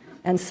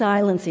and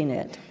silencing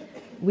it,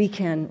 we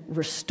can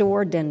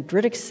restore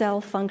dendritic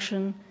cell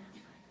function,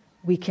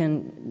 we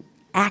can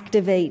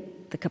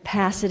activate the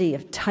capacity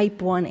of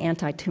type 1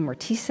 anti-tumor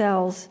T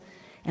cells,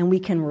 and we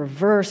can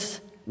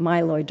reverse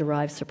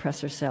myeloid-derived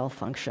suppressor cell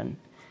function.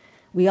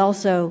 We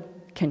also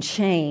can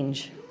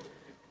change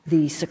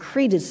the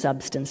secreted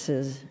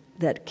substances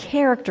that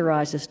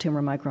characterize this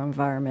tumor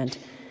microenvironment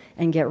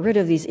and get rid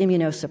of these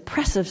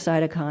immunosuppressive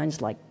cytokines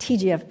like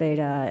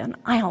TGF-beta and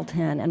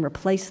IL-10 and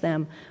replace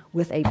them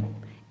with an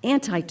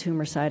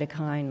anti-tumor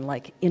cytokine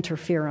like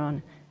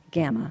interferon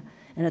gamma.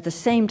 And at the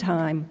same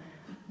time,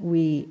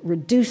 we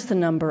reduce the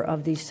number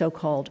of these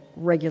so-called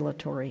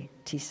regulatory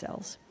T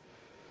cells.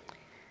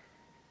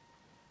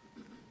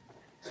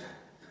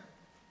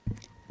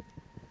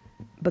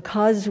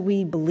 Because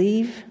we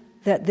believe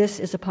that this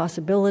is a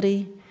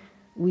possibility,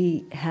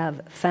 we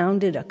have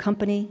founded a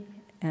company,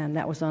 and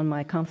that was on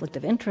my conflict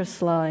of interest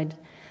slide,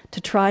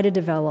 to try to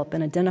develop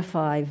and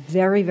identify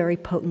very, very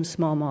potent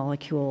small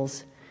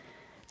molecules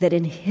that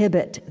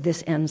inhibit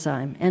this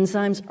enzyme.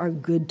 Enzymes are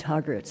good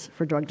targets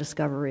for drug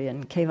discovery,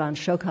 and Keyvan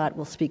Shokat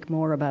will speak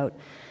more about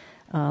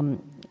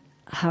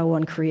how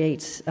one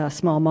creates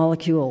small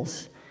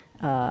molecules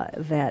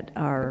that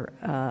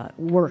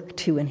work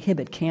to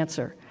inhibit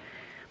cancer.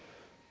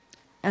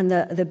 And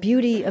the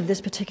beauty of this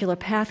particular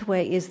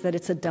pathway is that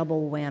it's a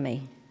double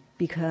whammy,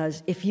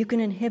 because if you can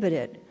inhibit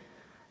it,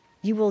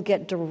 you will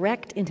get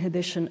direct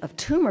inhibition of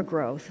tumor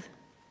growth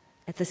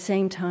at the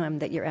same time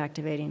that you're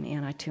activating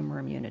anti-tumor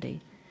immunity.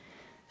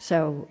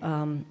 So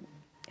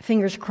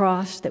fingers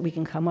crossed that we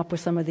can come up with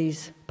some of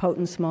these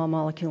potent small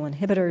molecule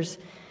inhibitors,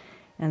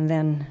 and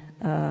then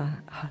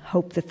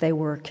hope that they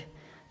work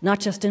not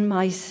just in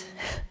mice,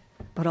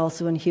 but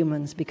also in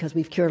humans, because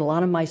we've cured a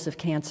lot of mice of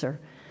cancer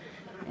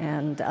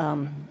and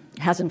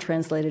hasn't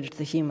translated to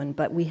the human.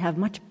 But we have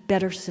much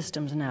better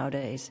systems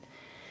nowadays.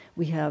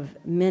 We have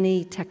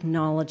many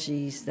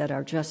technologies that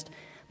are just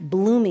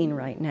blooming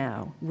right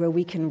now, where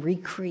we can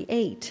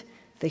recreate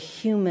the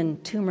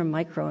human tumor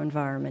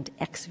microenvironment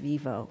ex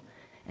vivo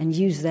and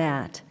use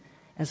that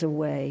as a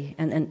way,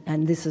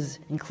 and this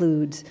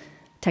includes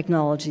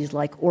technologies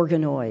like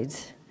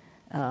organoids,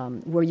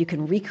 where you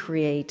can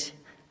recreate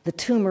the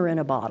tumor in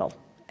a bottle,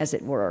 as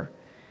it were.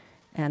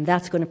 And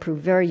that's going to prove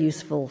very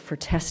useful for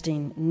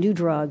testing new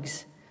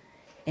drugs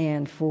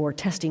and for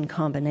testing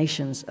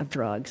combinations of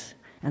drugs,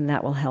 and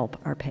that will help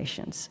our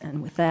patients.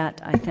 And with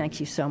that, I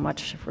thank you so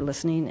much for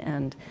listening,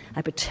 and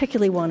I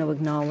particularly want to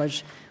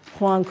acknowledge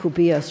Juan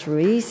Cubillos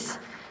Ruiz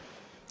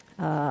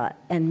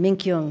and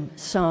Minkyung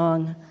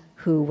Song,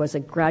 who was a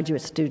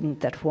graduate student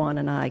that Juan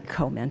and I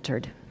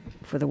co-mentored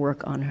for the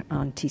work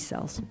on T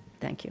cells.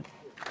 Thank you.